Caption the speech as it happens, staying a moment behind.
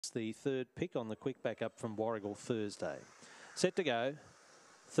the third pick on the quick back up from Warragul Thursday. Set to go,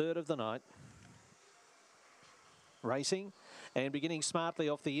 third of the night. Racing and beginning smartly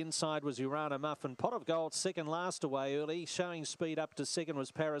off the inside was Urana Muffin. Pot of Gold second last away early, showing speed up to second was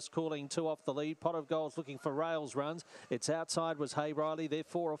Paris Calling, two off the lead. Pot of Gold's looking for rails runs. Its outside was Hay Riley. They're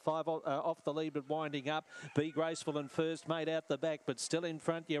 4 or 5 off the lead but winding up. Be Graceful in first, made out the back but still in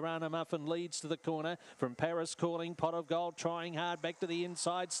front. Urana Muffin leads to the corner from Paris Calling. Pot of Gold trying hard back to the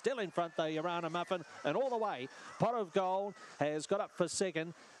inside, still in front though Urana Muffin, and all the way Pot of Gold has got up for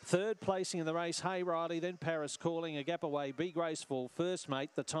second. Third placing in the race, Hay Riley, then Paris Calling, a gap away, Be Graceful, first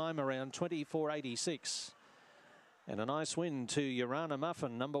mate, the time around 24.86. And a nice win to Urana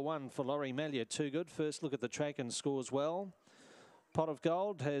Muffin, number 1 for Laurie Mallier, too good. First look at the track and scores well. Pot of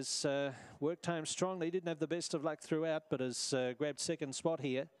Gold has worked home strongly, didn't have the best of luck throughout, but has grabbed second spot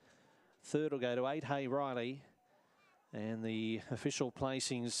here. Third will go to 8, Hay Riley. And the official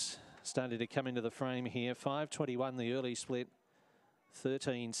placings starting to come into the frame here. 5:21 the early split.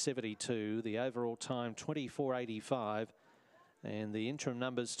 13.72, the overall time 24.85, and the interim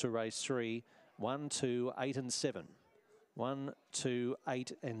numbers to race 3, 1, 2, 8 and 7. 1, 2,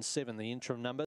 8 and 7, the interim numbers.